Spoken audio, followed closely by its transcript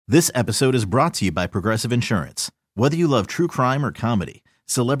This episode is brought to you by Progressive Insurance. Whether you love true crime or comedy,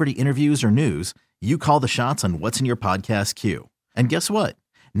 celebrity interviews or news, you call the shots on what's in your podcast queue. And guess what?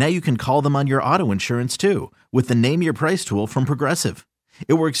 Now you can call them on your auto insurance too with the Name Your Price tool from Progressive.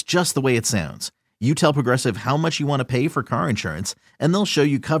 It works just the way it sounds. You tell Progressive how much you want to pay for car insurance, and they'll show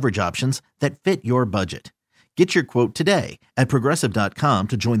you coverage options that fit your budget. Get your quote today at Progressive.com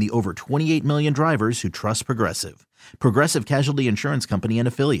to join the over 28 million drivers who trust Progressive. Progressive Casualty Insurance Company and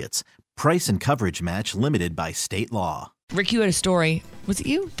Affiliates. Price and coverage match limited by state law. Rick, you had a story. Was it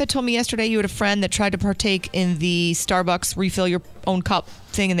you that told me yesterday you had a friend that tried to partake in the Starbucks refill your own cup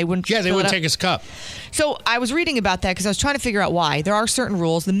thing and they wouldn't take his cup. So I was reading about that because I was trying to figure out why. There are certain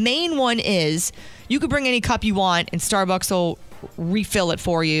rules. The main one is you could bring any cup you want and Starbucks will refill it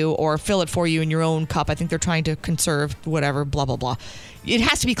for you or fill it for you in your own cup. I think they're trying to conserve whatever, blah, blah, blah. It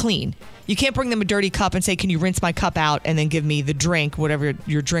has to be clean. You can't bring them a dirty cup and say, can you rinse my cup out and then give me the drink, whatever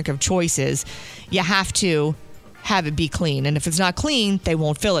your drink of choice is. You have to have it be clean. And if it's not clean, they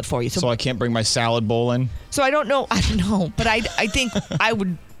won't fill it for you. So I can't bring my salad bowl in? So I don't know. But I think I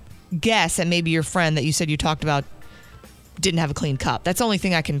would guess that maybe your friend that you said you talked about didn't have a clean cup. That's the only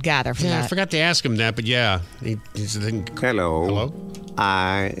thing I can gather from that. I forgot to ask him that, but yeah. Hello.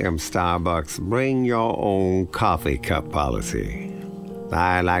 I am Starbucks' Bring Your Own Coffee Cup policy.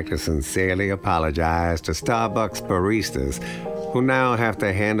 I'd like to sincerely apologize to Starbucks baristas who now have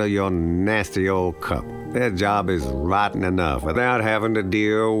to handle your nasty old cup. Their job is rotten enough without having to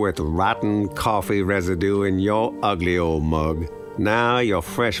deal with rotten coffee residue in your ugly old mug. Now your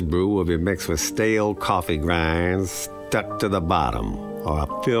fresh brew will be mixed with stale coffee grinds stuck to the bottom, or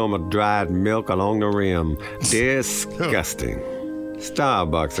a film of dried milk along the rim. Disgusting.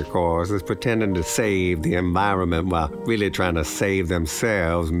 Starbucks, of course, is pretending to save the environment while really trying to save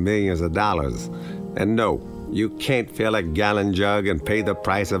themselves millions of dollars. And no, you can't fill a gallon jug and pay the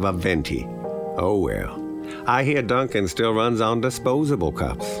price of a venti. Oh well. I hear Dunkin' still runs on disposable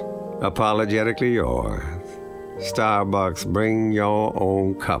cups. Apologetically yours. Starbucks Bring Your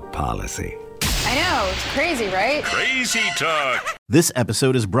Own Cup policy. I know, it's crazy, right? Crazy talk. This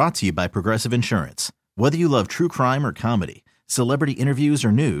episode is brought to you by Progressive Insurance. Whether you love true crime or comedy, celebrity interviews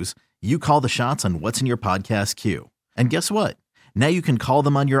or news, you call the shots on what's in your podcast queue. And guess what? Now you can call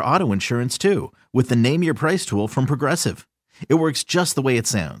them on your auto insurance too with the Name Your Price tool from Progressive. It works just the way it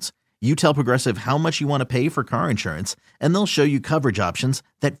sounds. You tell Progressive how much you want to pay for car insurance, and they'll show you coverage options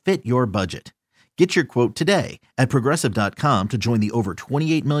that fit your budget. Get your quote today at Progressive.com to join the over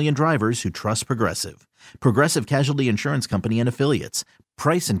 28 million drivers who trust Progressive. Progressive Casualty Insurance Company and Affiliates.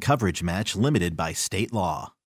 Price and coverage match limited by state law.